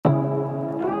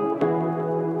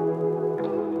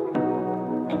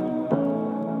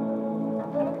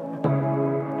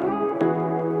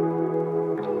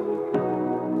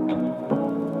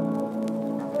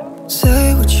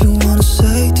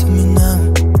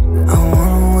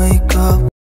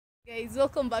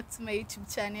welcome back to my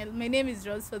YouTube channel. My name is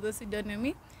Rose, for those who don't know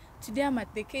me. Today I'm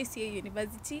at the KCA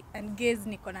University, and guys,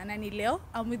 niko na nani leo?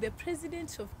 I'm with the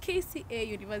president of KCA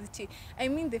University. I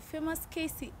mean the famous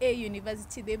KCA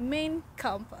University, the main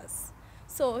campus.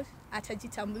 So,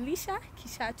 atajitambulisha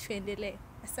kisha tuendelee.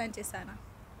 Asante sana.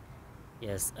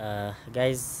 Yes,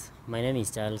 guys, my name is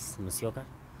Charles Musyoka,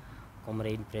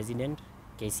 Comrade President,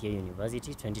 KCA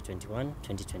University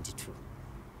 2021-2022.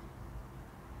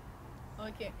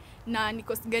 Okay. Na ni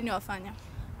course gani wafanya?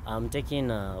 I'm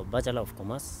taking a Bachelor of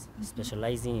Commerce,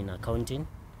 specializing in accounting.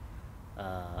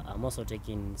 I'm also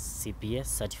taking CPA,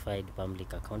 Certified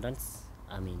Public Accountants.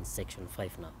 I'm in Section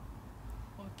 5 now.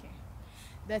 Okay.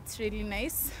 That's really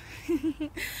nice.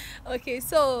 Okay,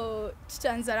 so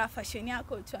tutaanza na fashion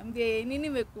yako. Tuambie nini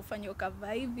imekufanya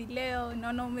ukavaa hivi leo?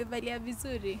 Naona umevalia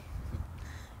vizuri.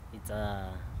 It's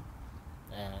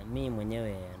me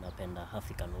mwenyewe napenda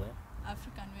African wear.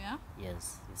 African wear?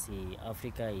 Yes, you see,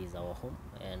 Africa is our home,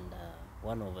 and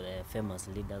one of the famous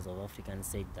leaders of Africans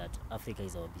said that Africa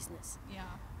is our business. Yeah.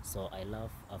 So I love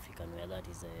African wear, that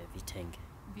is vitenge.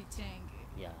 Vitenge.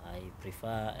 Yeah, I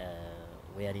prefer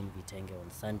wearing vitenge on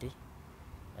Sunday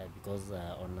because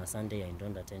on a Sunday I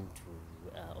don't attend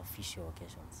to official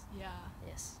occasions. Yeah.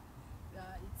 Yes.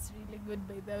 It's really good,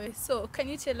 by the way. So can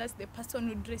you tell us the person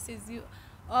who dresses you?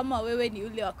 Ama wewe ni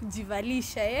ule wa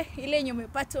kujivalisha ile yenye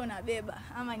umepata unabeba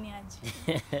ama ni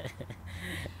aje?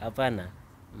 Hapana.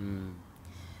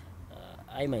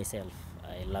 I myself,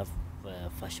 I love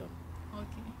fashion.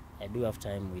 Okay. I do have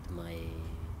time with my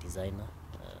designer,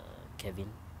 Kevin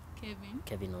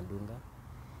Odunga.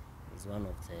 He's one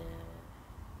of the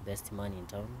best man in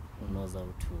town who knows how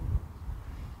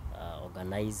to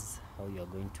organize how you are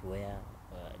going to wear,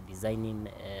 designing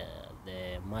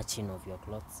the matching of your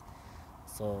clothes.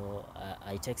 So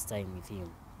I take time with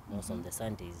him most on the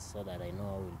Sundays so that I know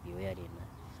I will be wearing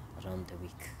around the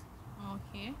week.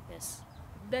 Okay. Yes.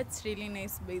 That's really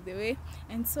nice, by the way.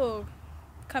 And so,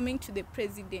 coming to the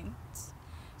president,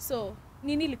 so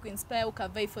nini liku inspire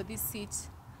ukavai for this seat?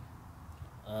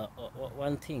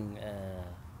 One thing,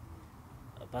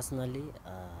 personally,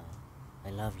 I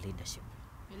love leadership.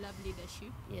 You love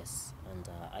leadership? Yes, and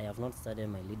I have not started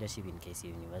my leadership in KCA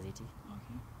University.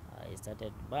 Okay. I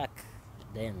started back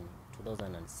then,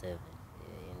 2007,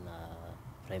 in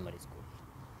primary school.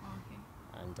 Okay.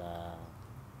 And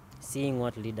seeing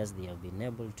what leaders they have been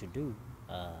able to do,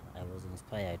 I was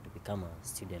inspired to become a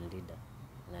student leader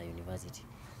in a university.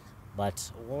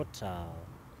 But what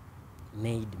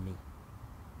made me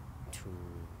to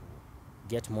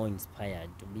get more inspired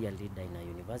to be a leader in a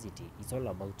university is all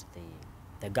about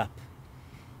the gap.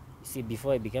 You see,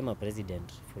 before I became a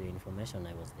president, for your information,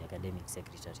 I was the academic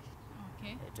secretary.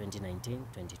 Okay. 2019,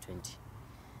 2020.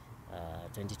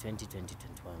 2020,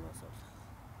 2021 also.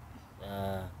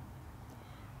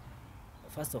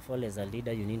 First of all, as a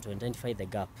leader, you need to identify the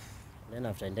gap. Then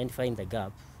after identifying the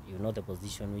gap, you know the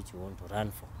position which you want to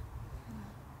run for.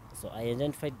 So I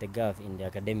identified the gap in the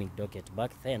academic docket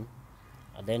back then.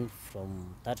 And then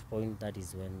from that point, that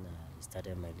is when I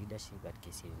started my leadership at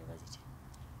KCA University.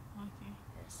 Okay.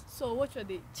 Yes. So what were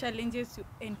the challenges you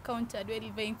encountered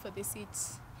while vying for the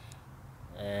seats?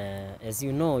 As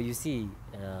you know, you see,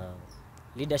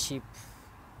 leadership,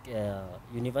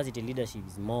 university leadership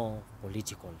is more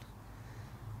political.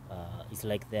 It's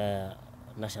like the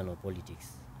national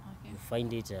politics. Okay. You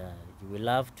find it, you will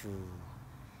have to,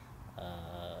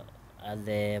 at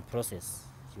the process,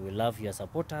 you will love your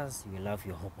supporters, you will love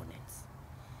your opponents.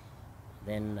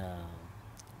 Then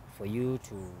for you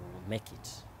to make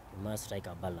it, you must strike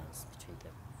a balance between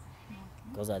them. Okay.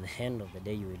 Because at the end of the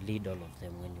day, you will lead all of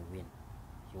them when you win.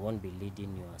 You won't be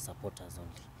leading your supporters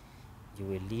only. You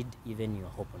will lead even your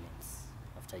opponents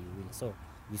after you win. So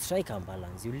you strike a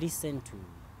balance. You listen to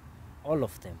all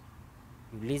of them.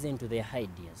 You listen to their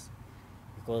ideas.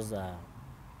 Because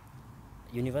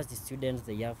university students,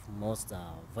 they have most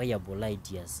viable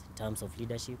ideas in terms of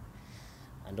leadership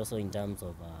and also in terms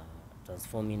of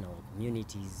transforming our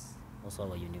communities, also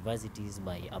our universities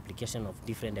by application of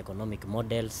different economic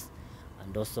models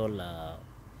and also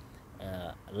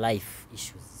life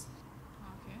issues.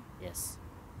 Okay. Yes.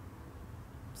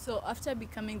 So after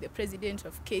becoming the president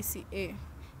of KCA,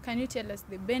 can you tell us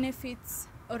the benefits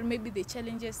or maybe the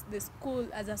challenges the school,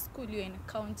 as a school, you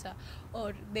encounter,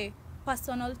 or the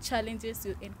personal challenges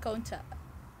you encounter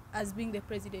as being the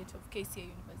president of KCA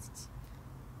University?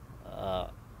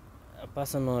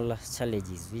 Personal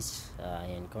challenges which I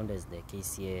encounter as the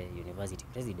KCA University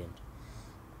president,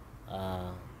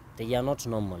 they are not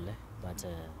normal, but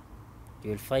you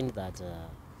will find that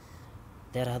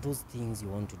there are those things you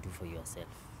want to do for yourself.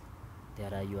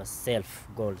 There are your self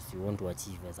goals you want to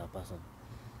achieve as a person.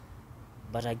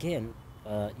 But again,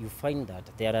 you find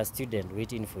that there are students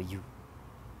waiting for you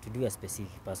to do a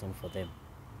specific person for them.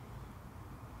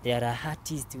 There are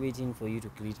artists waiting for you to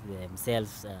create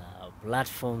themselves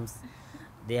platforms.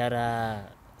 There are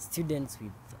students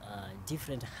with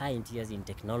different high ideas in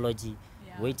technology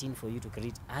waiting for you to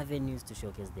create avenues to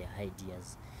showcase their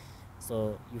ideas.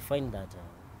 So you find that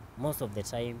most of the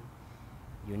time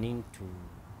you need to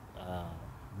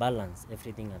balance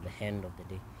everything at the end of the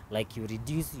day. Like you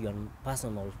reduce your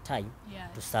personal time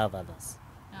to serve others.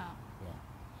 Yeah. Yeah.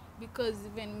 Because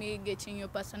even me getting you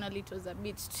personally, it was a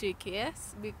bit tricky,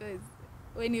 yes? Because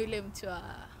when you learn to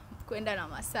kwenda na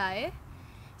masaa,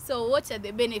 so what are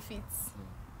the benefits?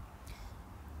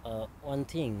 One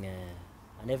thing,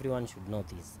 and everyone should know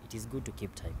this, it is good to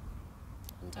keep time.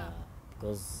 And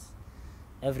because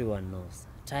everyone knows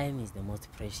time is the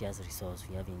most precious resource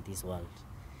we have in this world.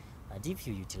 And if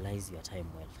you utilize your time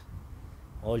well,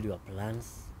 all your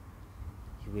plans,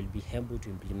 you will be able to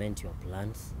implement your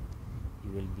plans,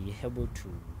 you will be able to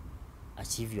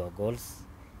achieve your goals,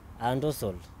 and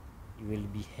also you will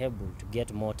be able to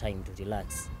get more time to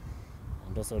relax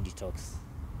and also detox,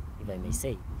 if I may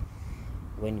say,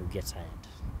 when you get tired.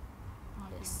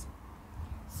 Okay. Yes.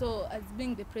 So as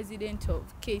being the president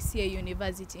of KCA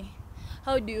University,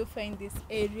 how do you find this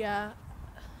area?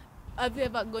 Have you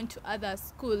ever gone to other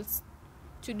schools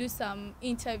to do some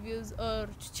interviews or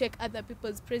to check other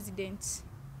people's presidents?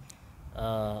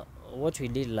 What we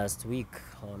did last week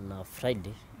on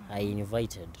Friday, I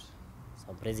invited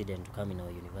some president to come in our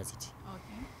university.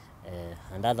 Okay.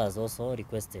 And others also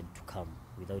requested to come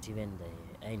without even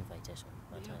the invitation.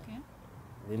 But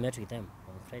we met with them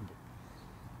on Friday.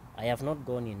 I have not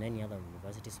gone in any other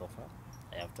university so far.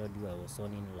 I have told you I was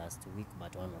on in last week,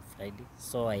 but one on Friday.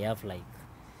 So I have like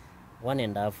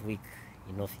 1.5 weeks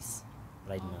in office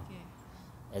right now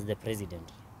as the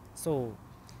president. So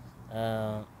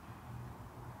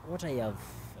what I have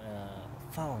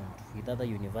found with other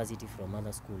universities from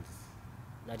other schools,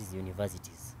 that is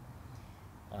universities,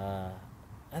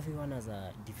 everyone has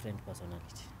a different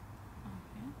personality.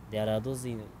 There are those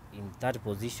in that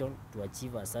position to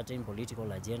achieve a certain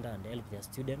political agenda and help their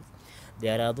students.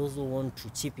 There are those who want to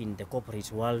chip in the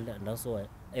corporate world and also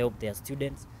help their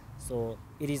students. So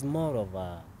it is more of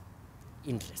a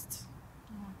interest.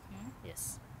 Okay.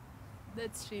 Yes.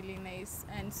 That's really nice.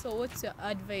 And so what's your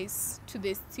advice to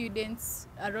the students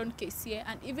around KCA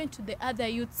and even to the other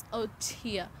youths out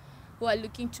here who are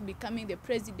looking to becoming the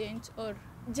president, or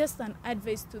just an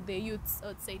advice to the youths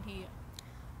outside here?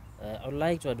 I would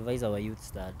like to advise our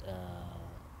youths that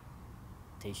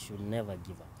they should never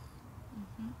give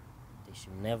up. They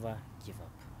should never give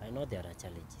up. I know there are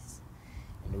challenges,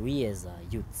 and we as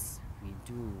youths, we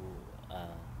do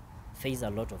face a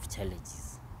lot of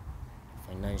challenges,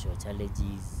 financial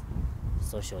challenges,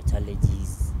 social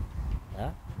challenges.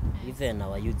 Even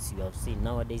our youths, you have seen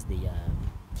nowadays, they are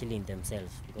killing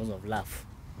themselves because of love.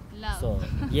 So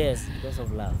yes, because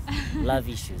of love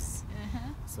issues.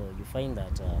 So you find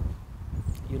that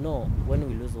when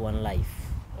we lose one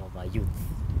life of a youth,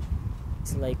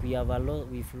 it's like we have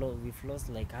we've lost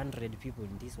like 100 people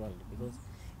in this world, because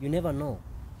you never know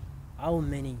how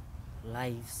many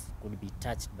lives could be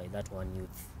touched by that one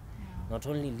youth. Not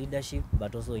only leadership,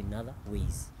 but also in other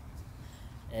ways.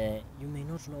 You may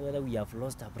not know whether we have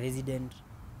lost a president,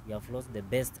 we have lost the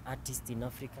best artist in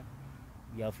Africa,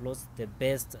 we have lost the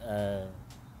best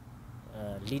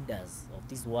leaders of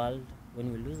this world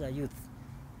when we lose a youth.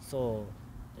 So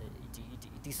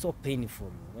it is so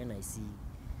painful when I see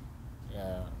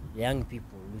young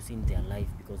people losing their life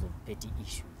because of petty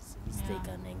issues, which they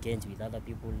can engage with other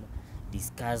people,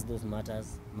 discuss those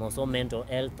matters, more so mental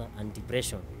health and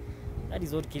depression. That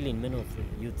is what killing many of the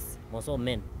youths, more so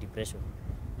men, depression.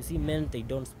 You see, men, they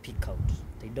don't speak out,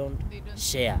 they don't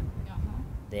share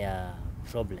their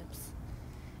problems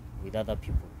with other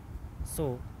people.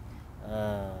 So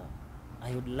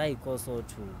I would like also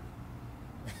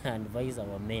to advise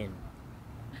our men,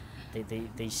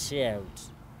 they share out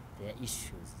their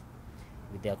issues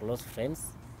with their close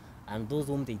friends and those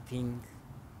whom they think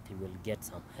they will get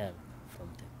some help from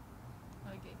them.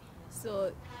 Okay.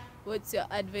 So what's your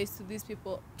advice to these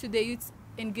people, to the youths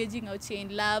engaging out here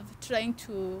in love, trying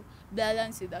to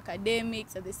balance with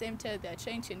academics, at the same time they're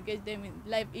trying to engage them in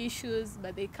life issues,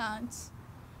 but they can't?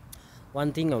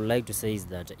 One thing I would like to say is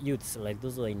that youths, like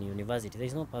those who are in university, there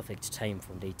is no perfect time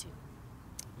for dating.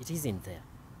 It isn't there.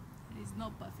 There is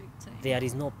no perfect time. There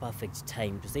is no perfect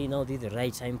time to say now this is the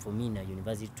right time for me in a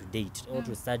university to date or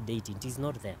to start dating. It is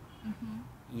not there.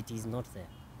 It is not there.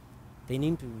 They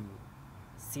need to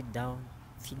sit down,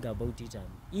 think about it, and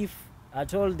if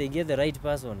at all they get the right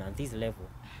person at this level,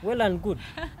 well and good.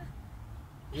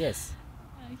 Yes,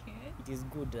 Okay. it is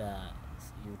good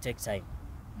you take time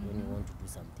when you want to do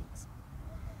some things.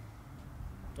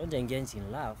 Don't engage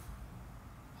in love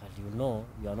while you know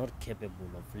you are not capable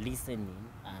of listening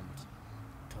and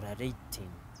tolerating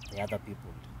the other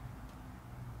people.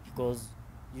 Because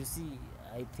you see,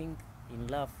 I think in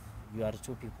love you are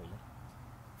two people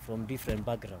from different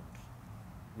background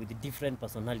with different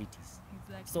personalities.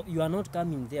 Exactly. So you are not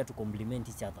coming there to complement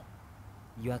each other.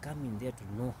 You are coming there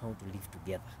to know how to live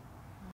together.